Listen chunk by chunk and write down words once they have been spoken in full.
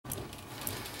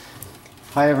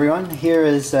Hi everyone, here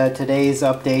is today's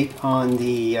update on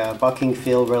the bucking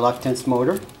field reluctance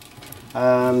motor.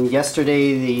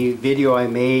 Yesterday the video I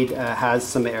made has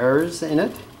some errors in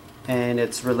it, and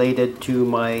it's related to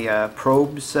my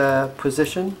probe's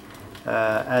position.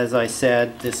 As I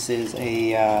said, this is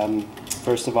a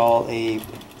first of all a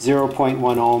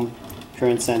 0.1 ohm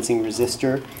current sensing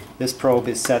resistor. This probe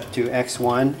is set to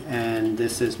X1 and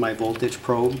this is my voltage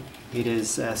probe. It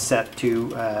is set to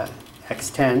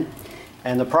X10.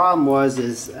 And the problem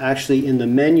is actually in the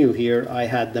menu here I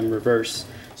had them reverse.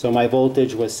 So my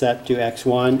voltage was set to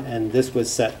X1 and this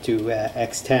was set to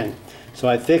X10. So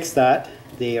I fixed that.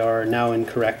 They are now in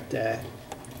correct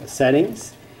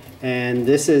settings. And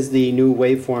this is the new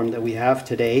waveform that we have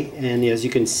today. And as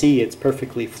you can see, it's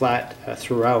perfectly flat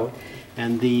throughout.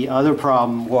 And the other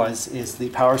problem is the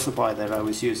power supply that I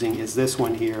was using is this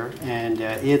one here. And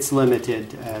it's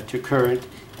limited to current,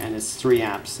 and it's 3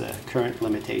 amps current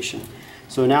limitation.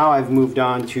 So now I've moved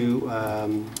on to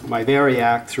my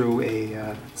Variac through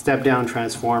a step-down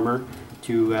transformer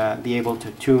to be able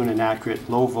to tune an accurate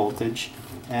low voltage.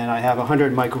 And I have a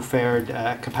 100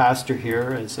 microfarad capacitor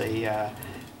here as a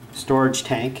storage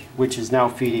tank, which is now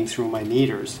feeding through my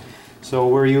meters. So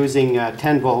we're using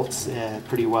 10 volts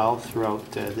pretty well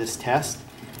throughout this test.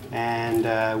 And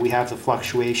we have the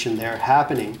fluctuation there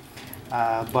happening.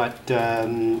 But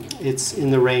it's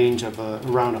in the range of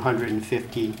around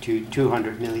 150 to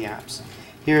 200 milliamps.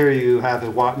 Here you have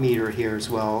a watt meter here as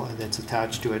well that's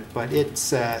attached to it, but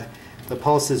it's the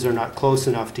pulses are not close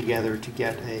enough together to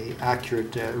get an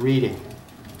accurate reading.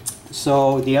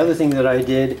 So the other thing that I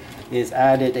did is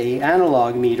added an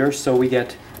analog meter so we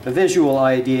get a visual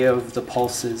idea of the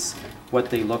pulses, what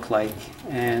they look like.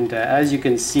 And as you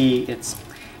can see, it's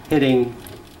hitting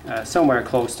somewhere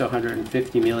close to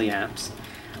 150 milliamps.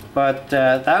 But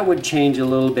that would change a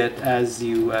little bit as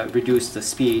you reduce the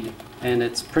speed, and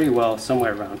it's pretty well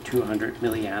somewhere around 200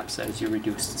 milliamps as you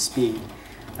reduce the speed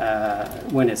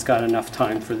when it's got enough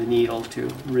time for the needle to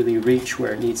really reach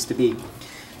where it needs to be.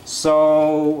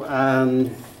 So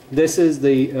this is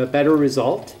the better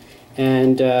result,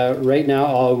 and right now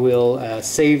I will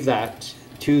save that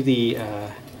to the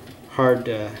hard.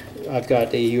 I've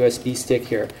got a USB stick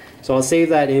here. So I'll save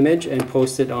that image and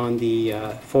post it on the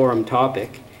forum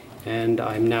topic, and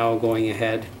I'm now going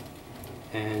ahead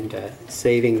and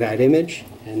saving that image,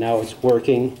 and now it's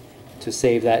working to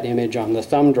save that image on the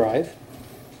thumb drive,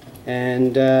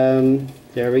 and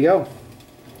there we go.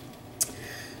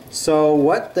 So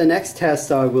what the next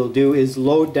test I will do is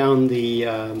load down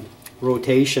the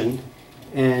rotation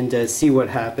and see what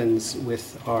happens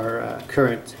with our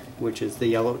current, which is the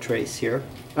yellow trace here.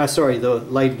 Sorry, the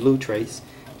light blue trace.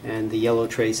 And the yellow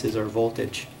trace is our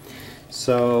voltage.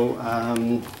 So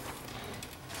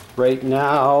right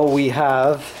now we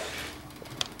have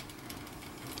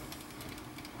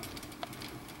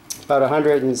about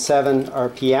 107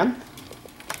 RPM,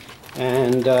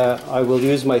 and I will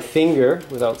use my finger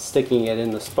without sticking it in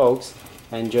the spokes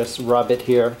and just rub it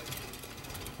here,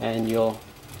 and you'll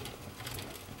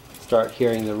start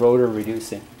hearing the rotor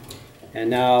reducing. And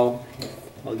now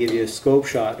I'll give you a scope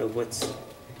shot of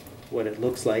what it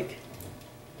looks like.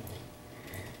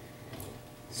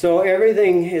 So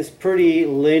everything is pretty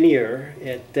linear.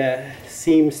 It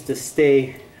seems to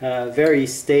stay very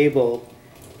stable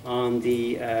on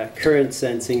the current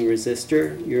sensing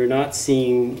resistor. You're not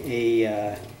seeing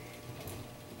a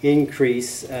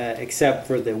increase except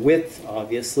for the width,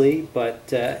 obviously,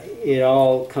 but it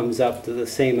all comes up to the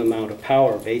same amount of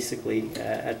power basically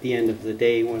at the end of the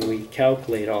day when we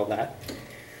calculate all that.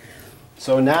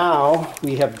 So now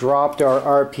we have dropped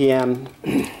our RPM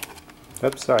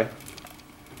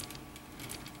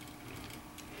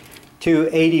to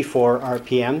 84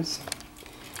 RPMs,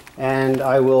 and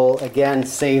I will again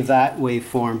save that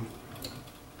waveform.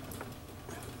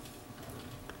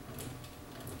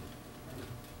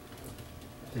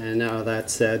 And now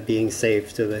that's being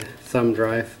saved to the thumb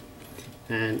drive,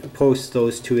 and post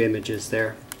those 2 images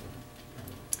there.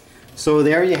 So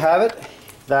there you have it.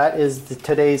 That is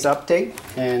today's update,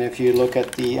 and if you look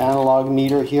at the analog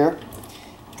meter here,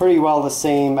 pretty well the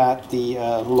same at the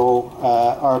low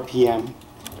RPM.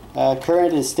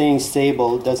 Current is staying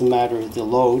stable, it doesn't matter the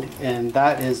load, and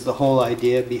that is the whole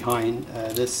idea behind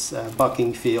this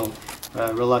bucking field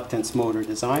reluctance motor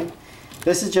design.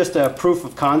 This is just a proof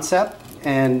of concept,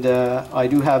 and I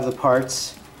do have the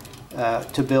parts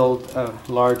to build a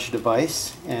large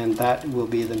device, and that will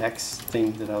be the next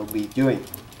thing that I'll be doing.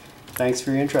 Thanks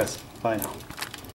for your interest. Bye now.